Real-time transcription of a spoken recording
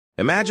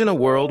Imagine a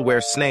world where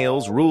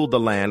snails ruled the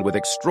land with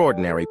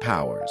extraordinary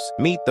powers.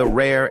 Meet the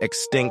rare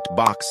extinct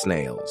box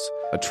snails,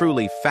 a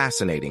truly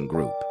fascinating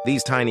group.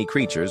 These tiny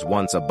creatures,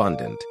 once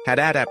abundant, had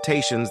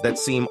adaptations that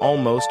seem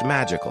almost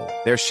magical.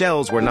 Their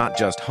shells were not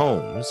just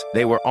homes,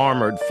 they were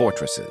armored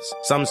fortresses.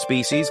 Some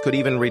species could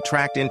even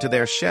retract into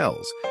their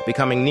shells,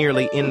 becoming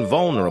nearly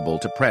invulnerable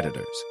to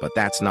predators. But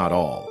that's not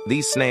all.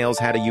 These snails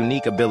had a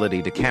unique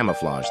ability to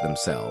camouflage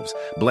themselves,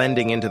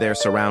 blending into their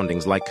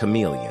surroundings like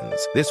chameleons.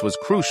 This was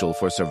crucial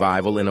for survival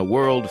in a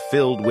world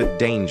filled with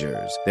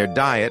dangers. Their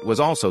diet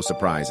was also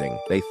surprising.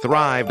 They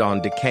thrived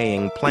on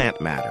decaying plant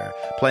matter,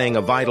 playing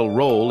a vital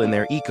role in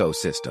their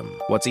ecosystem.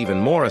 What's even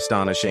more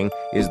astonishing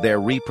is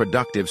their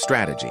reproductive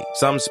strategy.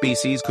 Some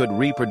species could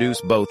reproduce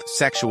both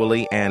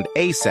sexually and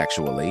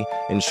asexually,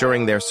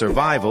 ensuring their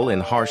survival in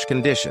harsh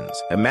conditions.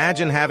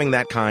 Imagine having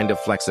that kind of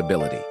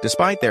flexibility.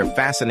 Despite their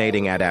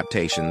fascinating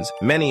adaptations,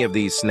 many of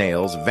these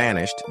snails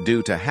vanished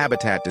due to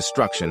habitat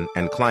destruction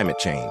and climate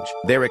change.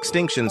 Their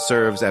extinction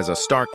serves as a stark